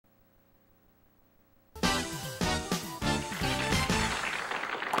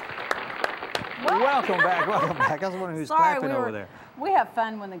Welcome back, welcome back. I was wondering who's clapping over there. We have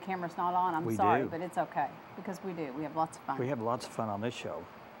fun when the camera's not on. I'm sorry, do. but it's okay because we do. We have lots of fun. We have lots of fun on this show.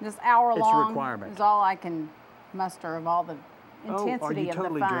 This hour long It's a requirement. is all I can muster of all the intensity of the fun. Are you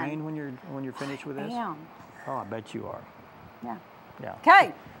totally drained when you're finished with this? I am. Oh, I bet you are. Yeah. Yeah.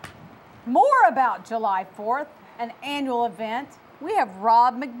 Okay. More about July 4th, an annual event. We have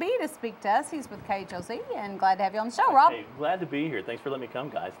Rob McBee to speak to us. He's with KHOZ, and glad to have you on the show, Rob. Hey, glad to be here. Thanks for letting me come,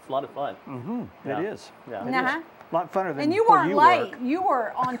 guys. It's a lot of fun. Mm-hmm. Yeah. It is. Yeah. It is. A lot funner than And you weren't late. Work. You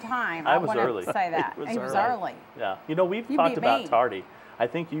were on time. I was wanted early. to say that. He was early. Yeah. You know, we've You talked beat about me. tardy. I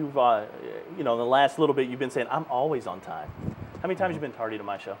think you've, you know, in the last little bit, you've been saying, I'm always on time. How many times have you been tardy to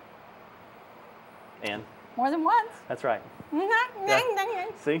my show? And? More than once. That's right. Yeah.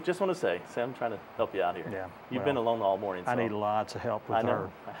 See, just want to say, I'm trying to help you out here. Yeah. You've been alone all morning. So. I need lots of help with her.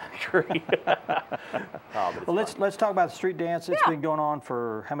 I agree. Well, let's talk about the street dance. It's been going on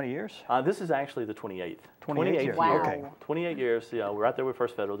for how many years? This is actually the 28th. 28 years. Wow. Okay. 28 years. Yeah, we're out there with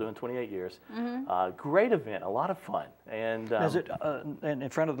First Federal doing 28 years. Great event, a lot of fun. And is it in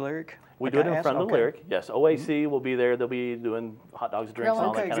front of the Lyric? We do it in front of the Lyric. Yes, OAC will be there. They'll be doing hot dogs, drinks, and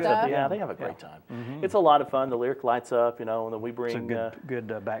all that kind of stuff. Yeah, they have a great time. It's a lot of fun. The Lyric lights up, you know, and then we bring it's a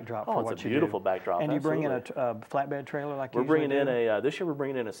good backdrop for what you do. It's a beautiful backdrop. And you bring in a flatbed trailer like we're bringing in a this year we're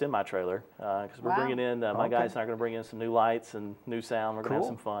bringing in a semi trailer because we're bringing in my guys and I are going to bring in some new lights and new sound. We're going to have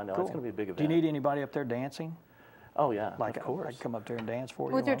some fun. No, it's going to be a big event. Do you need anybody up there dancing? Oh yeah, like of course. I come up there and dance for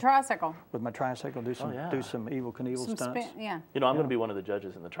you with your tricycle. With my tricycle, do some Evel Knievel stunts. You know, I'm going to be one of the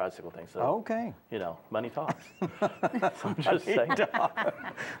judges in the tricycle thing. So okay. You know, money talks. So I'm just saying.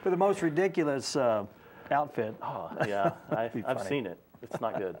 For the most ridiculous outfit. Oh yeah, I've seen it. It's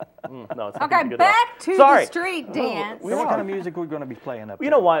not good. No, it's not okay, good back to the street dance. What kind of music we're going to be playing up there? You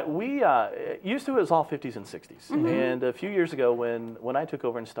know what? We used to, it was all 50s and 60s. And a few years ago when I took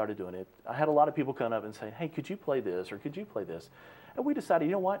over and started doing it, I had a lot of people come up and say, hey, could you play this or could you play this? And we decided,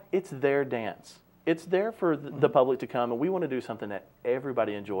 you know what? It's their dance. It's there for the public to come, and we want to do something that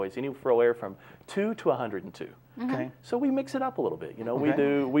everybody enjoys, anywhere from 2 to 102. Okay. So we mix it up a little bit. You know, we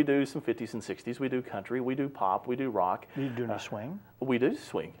do some 50s and 60s. We do country. We do pop. We do rock. You do any swing? We do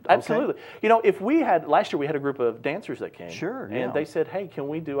swing. Absolutely. You know, if we had last year, we had a group of dancers that came. Sure. And they said, hey, can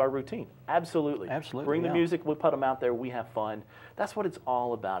we do our routine? Absolutely. Absolutely. Bring the music. We put them out there. We have fun. That's what it's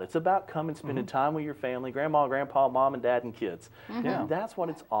all about. It's about coming, spending time with your family, grandma, grandpa, mom, and dad, and kids. Yeah. That's what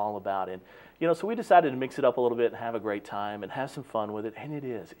it's all about. And you know, so we decided to mix it up a little bit and have a great time and have some fun with it, and it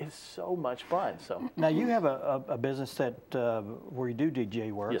is. It's so much fun. So now you have a business that where you do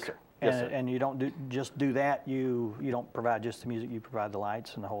DJ work. Yes, sir. And, yes, sir. And you don't just do that. You don't provide just the music. You provide the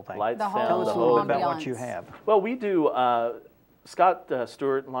lights and the whole thing. Lights, the sound, Tell us a little bit about what you have. Well, we do. Scott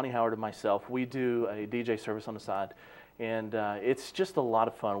Stewart, Lonnie Howard, and myself. We do a DJ service on the side. And it's just a lot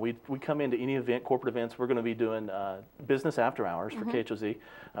of fun. We come into any event, corporate events. We're going to be doing business after hours for KHOZ.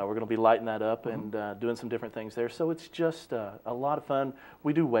 We're going to be lighting that up and doing some different things there. So it's just a lot of fun.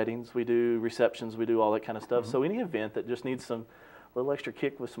 We do weddings, we do receptions, we do all that kind of stuff. So any event that just needs some little extra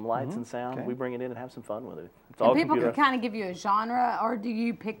kick with some lights and sound, we bring it in and have some fun with it. It's all people can kind of give you a genre, or do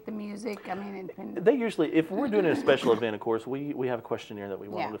you pick the music? I mean, they usually, if we're doing a special event, of course, we have a questionnaire that we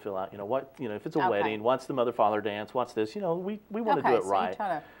want them to fill out. You know what? You know, if it's a wedding, what's the mother-father dance? What's this? You know, we want to do it right.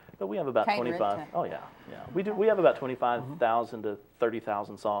 But we have about 25. Oh yeah, yeah. We do. We have about 25,000 to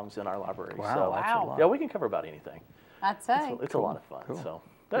 30,000 songs in our library. Wow, so, that's a lot. Yeah, we can cover about anything. I'd say it's a lot of fun. Cool.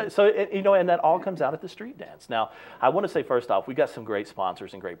 So, you know, and that all comes out at the street dance. Now, I want to say first off, we got some great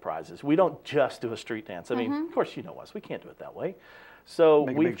sponsors and great prizes. We don't just do a street dance. I mean, of course, you know us. We can't do it that way. So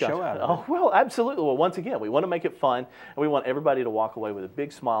we've got show out of it. Oh, well, absolutely. Well, once again, we want to make it fun, and we want everybody to walk away with a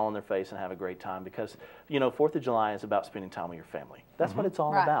big smile on their face and have a great time because, you know, 4th of July is about spending time with your family. That's what it's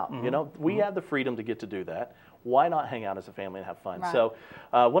all about. You know, we have the freedom to get to do that. Why not hang out as a family and have fun? So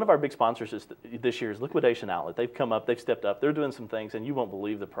one of our big sponsors this year is Liquidation Outlet. They've come up, they've stepped up, they're doing some things, and you won't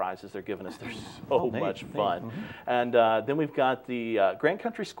believe the prizes they're giving us. They're so much fun. And then we've got the Grand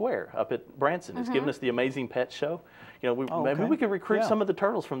Country Square up at Branson. It's giving us the Amazing Pet Show. You know, maybe we could recruit some of the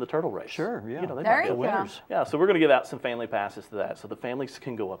turtles from the turtle race. Sure, yeah. You know, there you go. Yeah, so we're going to give out some family passes to that, so the families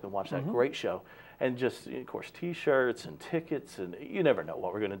can go up and watch that great show. And just, of course, T-shirts and tickets, and you never know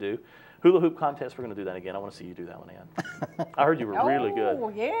what we're going to do. Hula hoop contest, we're going to do that again. I want to see you do that one, Ann. I heard you were really good. Oh,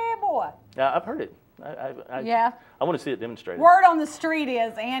 yeah, boy. Yeah, I've heard it. I want to see it demonstrated. Word on the street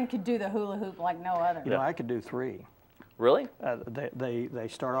is Ann could do the hula hoop like no other. You know, I could do 3. Really? They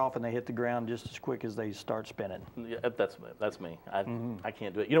start off and they hit the ground just as quick as they start spinning. Yeah, that's me. I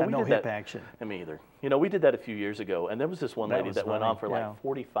can't do it. You know, we no did hip that. action. Me either. You know, we did that a few years ago, and there was this one lady that went on for like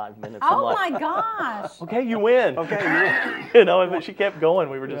 45 minutes. Oh my gosh! Okay, you win. Okay, you win. You know, but she kept going.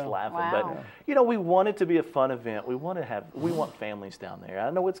 We were just laughing. Wow. But you know, we want it to be a fun event. We want families down there.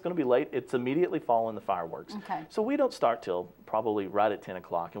 I know it's going to be late. It's immediately following the fireworks. Okay. So we don't start till probably right at 10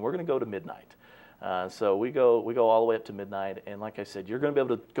 o'clock, and we're going to go to midnight. So we go all the way up to midnight, and like I said, you're going to be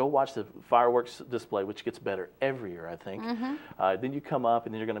able to go watch the fireworks display, which gets better every year, I think. Then you come up,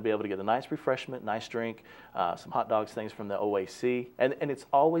 and then you're going to be able to get a nice refreshment, nice drink, some hot dogs, things from the OAC, and it's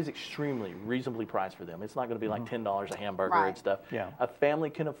always extremely reasonably priced for them. It's not going to be like $10 a hamburger and stuff. Yeah. A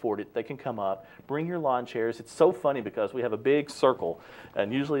family can afford it. They can come up, bring your lawn chairs. It's so funny because we have a big circle,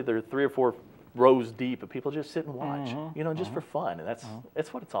 and usually there are 3 or 4 rows deep, and people just sit and watch, you know, just for fun, and that's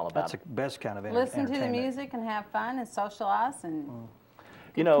what it's all about. That's the best kind of Listen to the entertainment. music and have fun and socialize and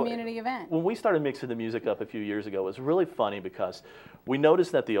you know, community event. When we started mixing the music up a few years ago, it was really funny because we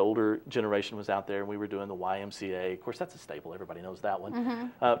noticed that the older generation was out there, and we were doing the YMCA. Of course, that's a staple. Everybody knows that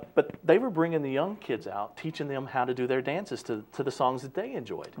one. But they were bringing the young kids out, teaching them how to do their dances to the songs that they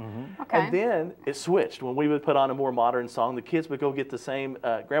enjoyed. Okay. And then it switched. When we would put on a more modern song, the kids would go get the same,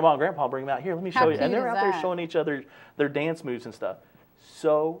 Grandma and Grandpa bring them out. Here, let me show you. And they're out there showing each other their dance moves and stuff.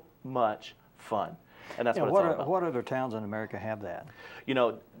 So much fun. And that's what it's all about. What other towns in America have that? You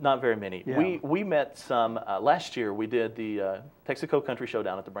know, not very many. Yeah. We met some, last year we did the Texaco Country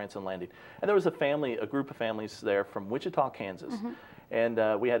Showdown at the Branson Landing. And there was a group of families there from Wichita, Kansas.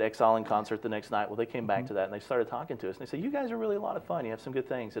 And we had Exile in concert the next night. Well, they came back to that, and they started talking to us. And they said, you guys are really a lot of fun. You have some good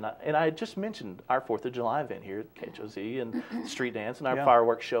things. And I had just mentioned our 4th of July event here at KHOZ and Street Dance and our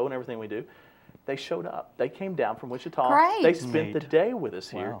fireworks show and everything we do. They showed up. They came down from Wichita. Great. They spent the day with us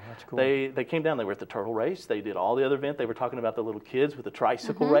here. Wow, that's cool. They came down. They were at the turtle race. They did all the other events. They were talking about the little kids with the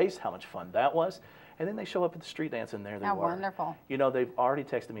tricycle race, how much fun that was. And then they show up at the street dance, and there they were. Wonderful. You know, they've already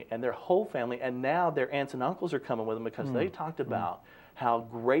texted me, and their whole family, and now their aunts and uncles are coming with them because they talked about how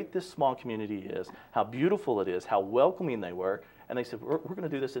great this small community is, how beautiful it is, how welcoming they were. And they said, we're going to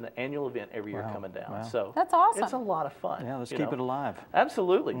do this in an annual event every year coming down. Wow. So that's awesome. It's a lot of fun. Yeah, let's keep it alive.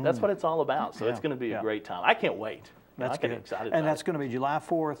 Absolutely. That's what it's all about. So it's going to be a great time. I can't wait. That's I get good. excited. And that's going to be July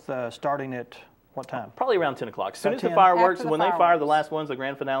 4th, starting at what time? Probably around 10 o'clock. As soon as the 10? fireworks, After the when they fire fireworks. the last ones, the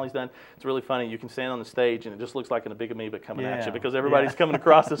grand finale's done, it's really funny. You can stand on the stage, and it just looks like a big amoeba coming at you Yeah. because everybody's coming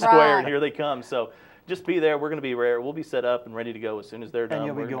across the square, and here they come. So just be there. We're going to be rare. We'll be set up and ready to go as soon as they're done. And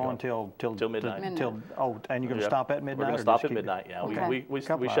you'll be we're gonna going go. till midnight. and you're going to stop at midnight? We're going or to stop just at keep it- midnight, yeah. Okay. We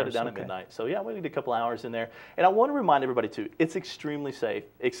Couple shut it hours, down at okay. midnight. So, yeah, we need a couple hours in there. And I want to remind everybody, too, it's extremely safe,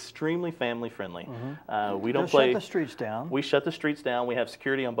 extremely family-friendly. We don't Just play. shut the streets down. We shut the streets down. We have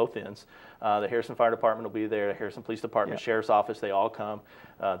security on both ends. The Harrison Fire Department will be there, the Harrison Police Department, Sheriff's Office, they all come.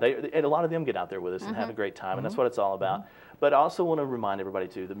 And a lot of them get out there with us and have a great time, and that's what it's all about. But I also want to remind everybody,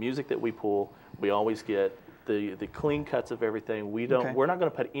 too, the music that we pull, we always get the clean cuts of everything. We're not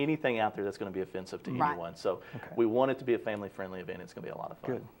going to put anything out there that's going to be offensive to anyone. So we want it to be a family-friendly event. It's going to be a lot of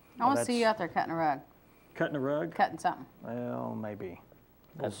fun. Good. I want to see you out there cutting a rug, Cutting a rug? cutting something. Well, maybe.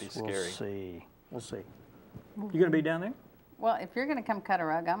 That'd be scary. We'll see. We'll see. You going to be down there? Well, if you're going to come cut a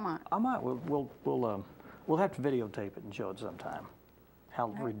rug, I might. I might. We'll have to videotape it and show it sometime. How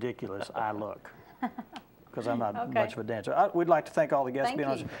ridiculous I look. Because I'm not much of a dancer. We'd like to thank all the guests Thank being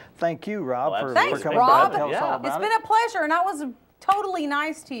on. you. Thank you, Rob, for Thanks, coming Rob. by and tell us all about It's it. been a pleasure, and I was totally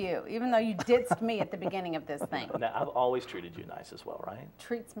nice to you, even though you ditched me at the beginning of this thing. Now, I've always treated you nice as well, right?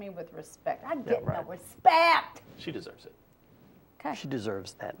 Treats me with respect. I get right. no respect. She deserves it. Okay. She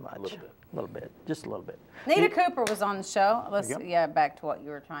deserves that much. A little bit. A little bit. Just a little bit. Nita Cooper was on the show. Let's There you go. back to what you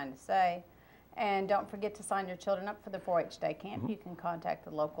were trying to say. And don't forget to sign your children up for the 4-H Day Camp. You can contact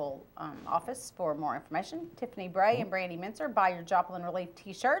the local office for more information. Tiffany Bray and Brandy Mincer, buy your Joplin Relief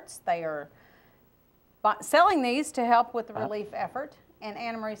T-shirts. They are selling these to help with the relief effort. And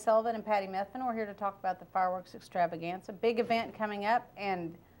Anna Marie Sullivan and Patty Methvin, we're here to talk about the fireworks extravaganza. Big event coming up,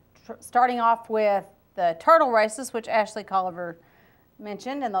 and starting off with the turtle races, which Ashley Colliver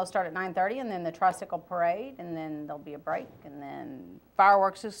mentioned, and those start at 9:30, and then the tricycle parade, and then there'll be a break, and then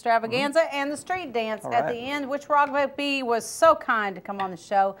fireworks extravaganza and the street dance at the end, which Rob McBee was so kind to come on the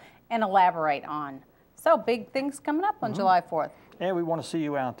show and elaborate on. So big things coming up on July 4th. And we want to see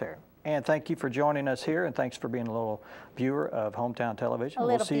you out there. And thank you for joining us here, and thanks for being a little viewer of Hometown Television. A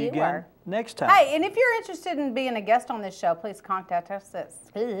We'll little see you viewer. again next time. Hey, and if you're interested in being a guest on this show, please contact us at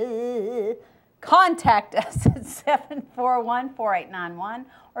 741-4891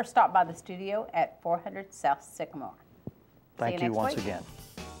 or stop by the studio at 400 South Sycamore. Thank you once again.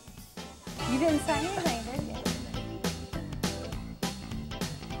 You didn't say anything, did you?